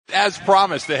as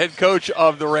promised, the head coach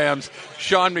of the Rams,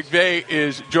 Sean McVay,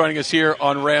 is joining us here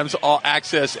on Rams All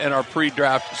Access and our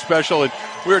pre-draft special. And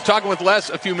we were talking with Les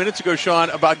a few minutes ago,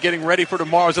 Sean, about getting ready for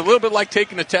tomorrow. It's a little bit like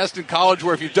taking a test in college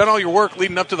where if you've done all your work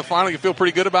leading up to the final, you feel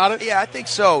pretty good about it? Yeah, I think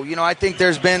so. I think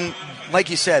there's been,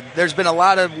 like you said, there's been a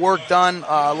lot of work done,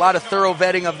 a lot of thorough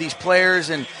vetting of these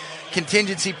players and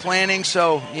contingency planning.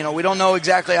 So, we don't know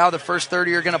exactly how the first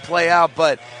 30 are going to play out,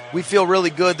 but we feel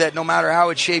really good that no matter how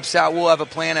it shapes out, we'll have a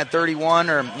plan at 31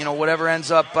 or, whatever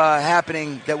ends up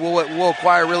happening, that we'll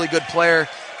acquire a really good player,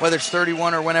 whether it's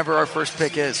 31 or whenever our first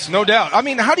pick is. No doubt. I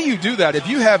mean, how do you do that? If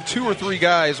you have 2 or 3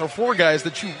 guys or 4 guys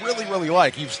that you really, really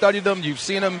like, you've studied them, you've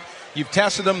seen them, you've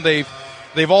tested them,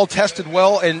 they've all tested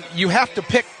well, and you have to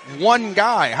pick one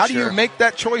guy. How do you make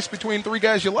that choice between 3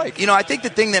 guys you like? I think the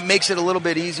thing that makes it a little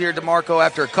bit easier, DeMarco,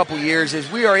 after a couple years is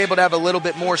we are able to have a little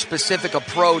bit more specific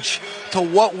approach to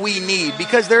what we need,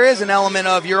 because there is an element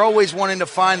of you're always wanting to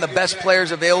find the best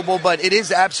players available, but it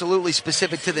is absolutely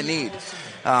specific to the need.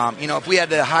 If we had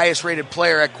the highest rated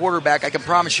player at quarterback, I can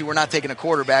promise you we're not taking a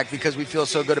quarterback because we feel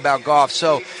so good about Goff.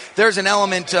 So there's an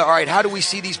element to, all right, how do we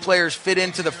see these players fit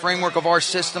into the framework of our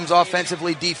systems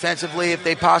offensively, defensively, if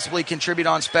they possibly contribute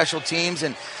on special teams?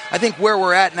 And I think where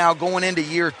we're at now going into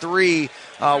year 3,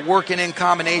 working in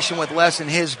combination with Les and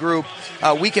his group,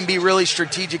 we can be really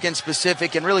strategic and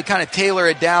specific and really kind of tailor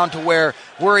it down to where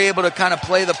we're able to kind of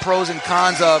play the pros and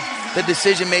cons of the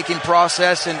decision-making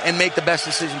process and make the best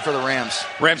decision for the Rams.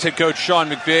 Rams head coach Sean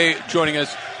McVay joining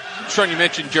us. Sean, you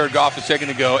mentioned Jared Goff a second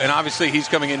ago, and obviously he's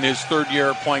coming into his 3rd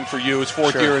year playing for you, his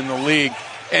 4th year in the league.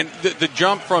 And the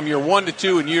jump from year 1 to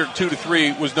 2 and year 2 to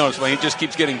 3 was noticeable. He just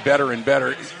keeps getting better and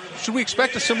better. Should we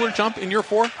expect a similar jump in year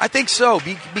 4? I think so,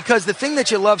 because the thing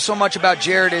that you love so much about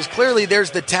Jared is clearly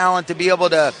there's the talent to be able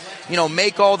to,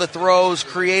 make all the throws,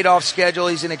 create off schedule.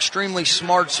 He's an extremely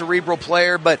smart, cerebral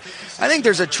player, but I think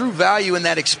there's a true value in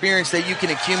that experience that you can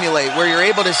accumulate where you're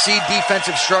able to see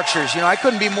defensive structures. I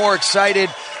couldn't be more excited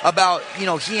about,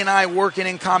 he and I working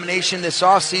in combination this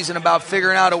offseason about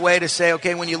figuring out a way to say,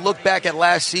 okay, when you look back at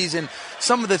last season,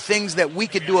 some of the things that we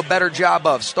could do a better job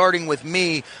of, starting with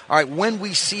me. All right, when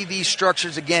we see these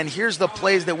structures again, here's the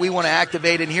plays that we want to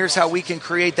activate, and here's how we can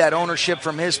create that ownership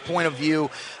from his point of view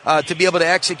to be able to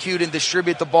execute and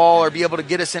distribute the ball or be able to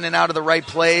get us in and out of the right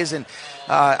plays. And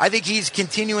I think he's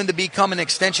continuing to become an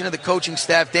extension of the coaching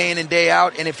staff day in and day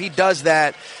out, and if he does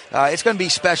that, it's going to be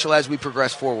special as we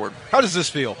progress forward. How does this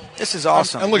feel? This is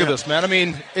awesome. And look at this, man. I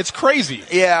mean, it's crazy.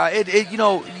 Yeah,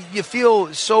 you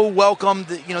feel so welcomed.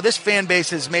 This fan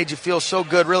base has made you feel so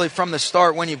good really from the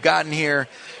start when you've gotten here.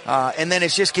 And then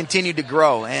it's just continued to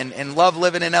grow. And love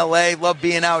living in L.A., love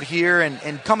being out here.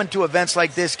 And coming to events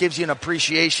like this gives you an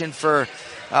appreciation for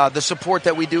the support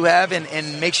that we do have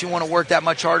and makes you want to work that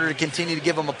much harder to continue to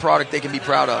give them a product they can be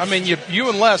proud of. I mean, you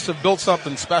and Les have built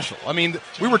something special. I mean,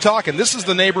 we were talking, this is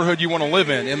the neighborhood you want to live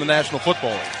in the National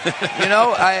Football League.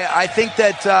 I think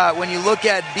that when you look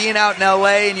at being out in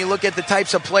L.A. and you look at the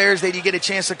types of players that you get a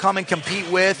chance to come and compete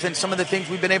with and some of the things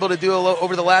we've been able to do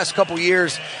over the last couple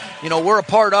years, we're a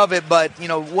part of it, but,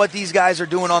 what these guys are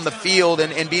doing on the field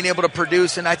and being able to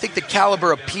produce, and I think the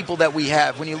caliber of people that we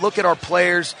have. When you look at our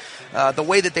players, the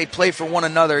way that they play for one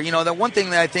another. The one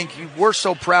thing that I think we're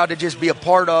so proud to just be a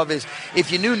part of is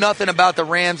if you knew nothing about the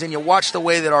Rams and you watch the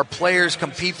way that our players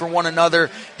compete for one another,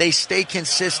 they stay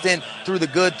consistent through the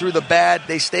good, through the bad,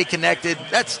 they stay connected.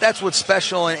 That's what's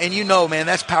special, and man,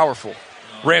 that's powerful.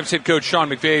 Rams head coach Sean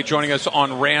McVay joining us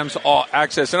on Rams All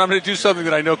Access. And I'm going to do something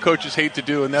that I know coaches hate to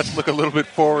do, and that's look a little bit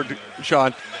forward,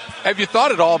 Sean. Have you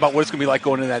thought at all about what it's going to be like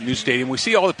going into that new stadium? We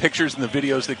see all the pictures and the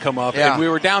videos that come up. Yeah. And we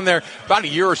were down there about a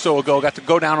year or so ago, got to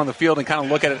go down on the field and kind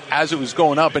of look at it as it was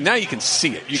going up. And now you can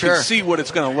see it. You can see what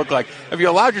it's going to look like. Have you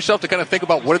allowed yourself to kind of think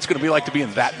about what it's going to be like to be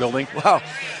in that building? Wow.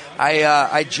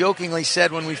 I jokingly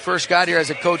said when we first got here as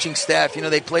a coaching staff,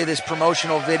 they play this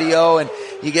promotional video and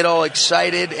you get all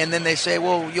excited and then they say,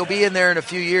 well, you'll be in there in a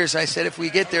few years. I said, if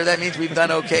we get there, that means we've done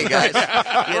okay, guys.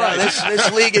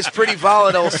 This league is pretty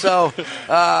volatile. So,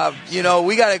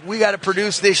 we got to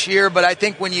produce this year. But I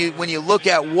think when you look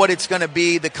at what it's going to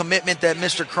be, the commitment that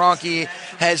Mr. Kroenke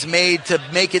has made to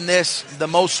making this the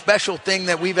most special thing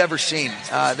that we've ever seen.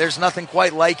 There's nothing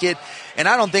quite like it. And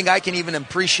I don't think I can even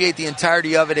appreciate the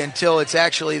entirety of it until it's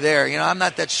actually there. I'm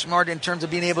not that smart in terms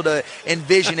of being able to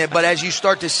envision it, but as you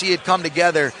start to see it come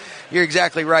together, you're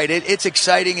exactly right. It's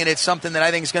exciting, and it's something that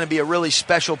I think is going to be a really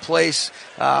special place,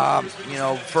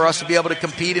 for us to be able to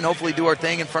compete and hopefully do our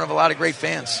thing in front of a lot of great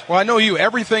fans. Well, I know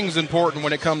everything's important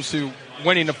when it comes to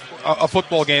winning a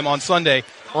football game on Sunday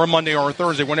or a Monday or a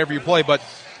Thursday, whenever you play. But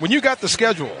when you got the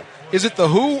schedule, Is it the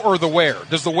who or the where?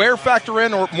 Does the where factor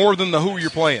in or more than the who you're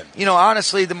playing?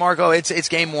 Honestly, DeMarco, it's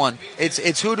game one.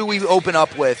 It's who do we open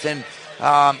up with? And,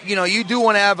 you do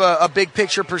want to have a big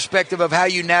picture perspective of how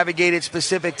you navigate it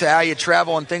specific to how you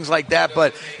travel and things like that.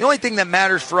 But the only thing that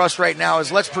matters for us right now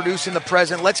is let's produce in the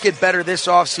present. Let's get better this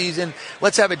offseason.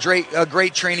 Let's have a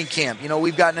great training camp.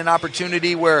 We've gotten an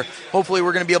opportunity where hopefully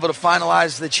we're going to be able to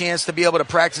finalize the chance to be able to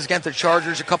practice against the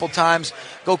Chargers a couple times,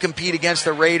 go compete against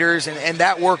the Raiders, and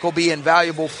that work will be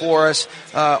invaluable for us,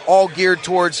 all geared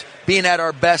towards being at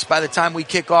our best by the time we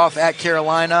kick off at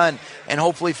Carolina and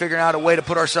hopefully figuring out a way to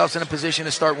put ourselves in a position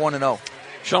to start 1-0.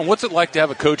 Sean, what's it like to have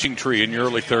a coaching tree in your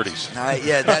early 30s?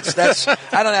 That's.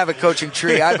 I don't have a coaching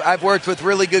tree. I've worked with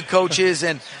really good coaches,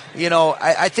 and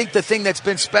I think the thing that's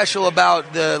been special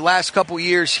about the last couple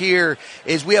years here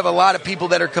is we have a lot of people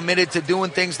that are committed to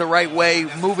doing things the right way,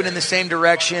 moving in the same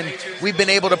direction. We've been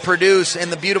able to produce,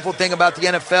 and the beautiful thing about the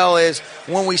NFL is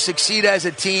when we succeed as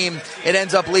a team, it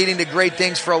ends up leading to great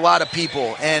things for a lot of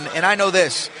people. And I know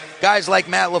this. Guys like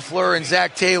Matt LaFleur and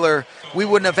Zach Taylor, we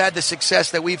wouldn't have had the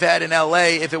success that we've had in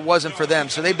L.A. if it wasn't for them.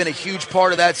 So they've been a huge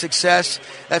part of that success.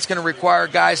 That's going to require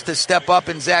guys to step up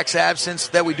in Zach's absence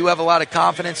that we do have a lot of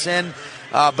confidence in.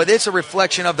 But it's a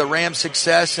reflection of the Rams'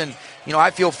 success. And,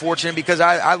 I feel fortunate because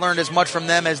I learned as much from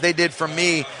them as they did from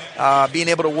me, being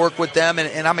able to work with them.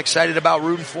 And I'm excited about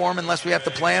rooting for them unless we have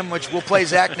to play them, which we'll play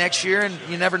Zach next year. And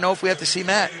you never know if we have to see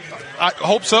Matt. I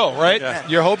hope so, right? Yeah.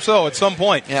 You hope so at some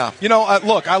point. Yeah.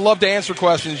 Look, I love to answer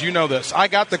questions. You know this. I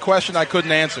got the question I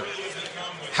couldn't answer.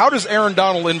 How does Aaron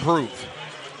Donald improve?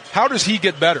 How does he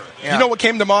get better? Yeah. You know what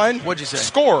came to mind? What'd you say?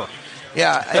 Score.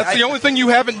 Yeah. That's the only thing you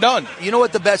haven't done. You know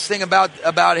what the best thing about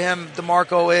him,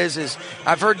 DeMarco, is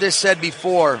I've heard this said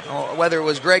before, whether it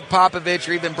was Greg Popovich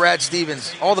or even Brad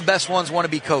Stevens, all the best ones want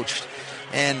to be coached.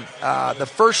 And the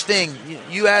first thing,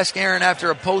 you ask Aaron after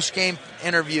a post-game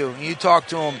interview, and you talk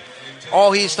to him,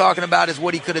 all he's talking about is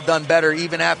what he could have done better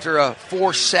even after a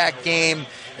 4-sack game,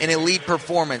 an elite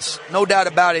performance. No doubt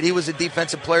about it, he was a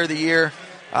Defensive Player of the Year.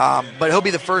 But he'll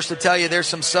be the first to tell you there's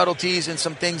some subtleties and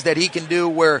some things that he can do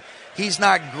where he's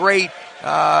not great,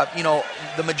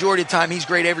 the majority of the time he's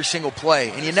great every single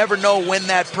play. And you never know when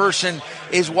that person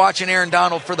is watching Aaron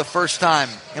Donald for the first time.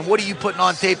 And what are you putting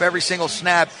on tape every single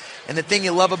snap? And the thing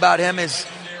you love about him is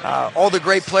all the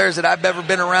great players that I've ever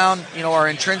been around, are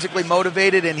intrinsically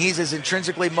motivated, and he's as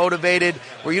intrinsically motivated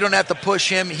where you don't have to push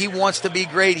him. He wants to be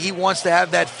great. He wants to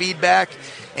have that feedback.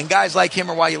 And guys like him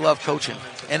are why you love coaching.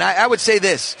 And I would say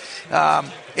this,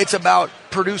 it's about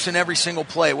producing every single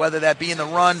play, whether that be in the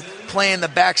run, playing the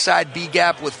backside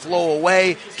B-gap with flow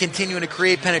away, continuing to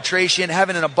create penetration,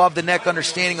 having an above-the-neck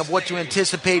understanding of what to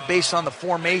anticipate based on the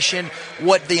formation,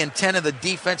 what the intent of the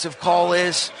defensive call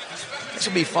is. This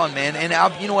will be fun, man. And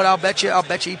you know what? I'll bet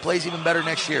you he plays even better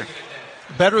next year.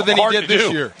 Better than he did this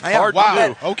year.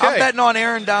 Wow. Okay. I'm betting on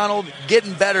Aaron Donald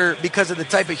getting better because of the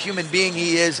type of human being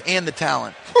he is and the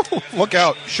talent. Look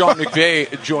out. Sean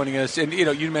McVay joining us. And,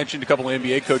 you mentioned a couple of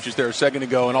NBA coaches there a second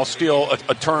ago, and I'll steal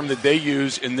a term that they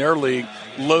use in their league,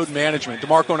 load management.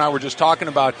 DeMarco and I were just talking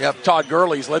about Todd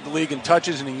Gurley's led the league in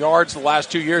touches and in yards the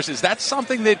last 2 years. Is that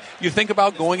something that you think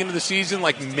about going into the season,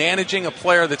 like managing a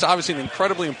player that's obviously an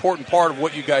incredibly important part of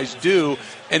what you guys do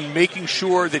and making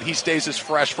sure that he stays as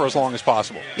fresh for as long as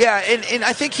possible? Yeah, and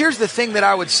I think here's the thing that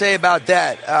I would say about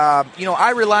that.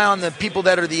 I rely on the people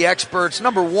that are the experts.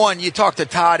 Number one, you talk to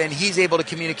Todd, and he's able to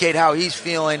communicate how he's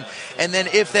feeling. And then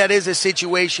if that is a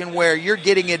situation where you're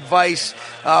getting advice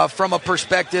from a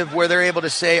perspective where they're able to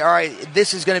say, all right,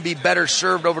 this is going to be better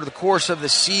served over the course of the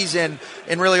season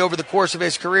and really over the course of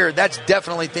his career, that's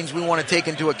definitely things we want to take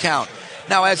into account.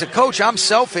 Now, as a coach, I'm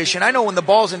selfish, and I know when the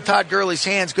ball's in Todd Gurley's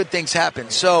hands, good things happen.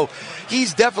 So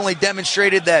he's definitely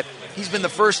demonstrated that he's been the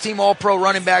first-team All-Pro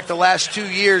running back the last 2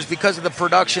 years because of the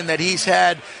production that he's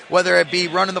had, whether it be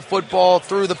running the football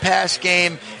through the pass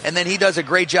game, and then he does a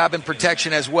great job in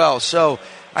protection as well. So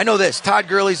I know this, Todd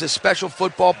Gurley's a special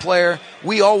football player.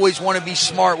 We always want to be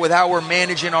smart with how we're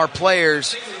managing our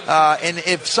players. And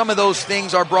if some of those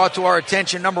things are brought to our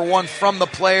attention, number one, from the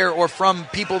player or from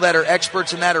people that are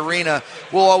experts in that arena,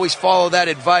 we'll always follow that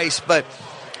advice. But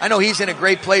I know he's in a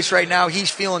great place right now.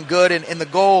 He's feeling good. And the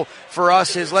goal for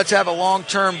us is let's have a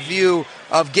long-term view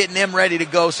of getting him ready to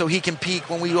go so he can peak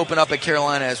when we open up at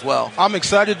Carolina as well. I'm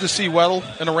excited to see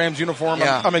Weddle in a Rams uniform.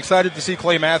 Yeah. I'm excited to see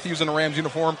Clay Matthews in a Rams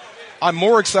uniform. I'm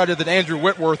more excited that Andrew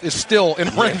Whitworth is still in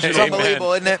Rams. It's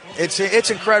unbelievable, isn't it?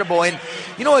 It's incredible. And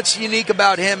you know what's unique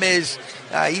about him is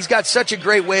He's got such a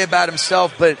great way about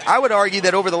himself, but I would argue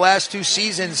that over the last 2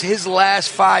 seasons, his last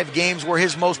 5 games were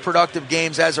his most productive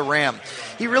games as a Ram.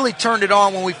 He really turned it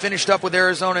on when we finished up with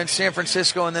Arizona and San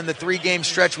Francisco, and then the 3-game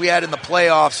stretch we had in the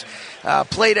playoffs.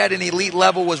 Played at an elite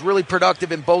level, was really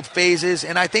productive in both phases,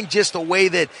 and I think just the way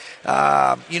that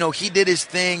he did his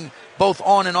thing both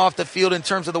on and off the field in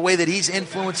terms of the way that he's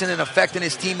influencing and affecting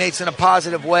his teammates in a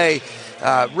positive way.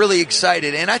 Really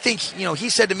excited. And I think, he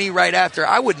said to me right after,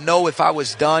 I would know if I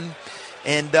was done.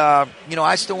 And,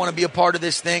 I still want to be a part of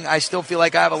this thing. I still feel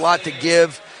like I have a lot to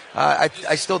give.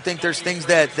 I still think there's things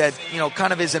that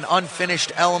kind of is an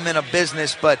unfinished element of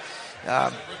business. But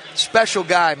special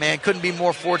guy, man. Couldn't be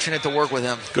more fortunate to work with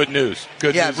him. Good news.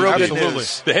 Good news. Real Absolutely. good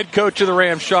news. The head coach of the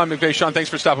Rams, Sean McVay. Sean, thanks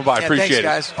for stopping by. Appreciate thanks,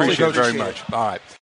 guys. it. Appreciate it very much. All right.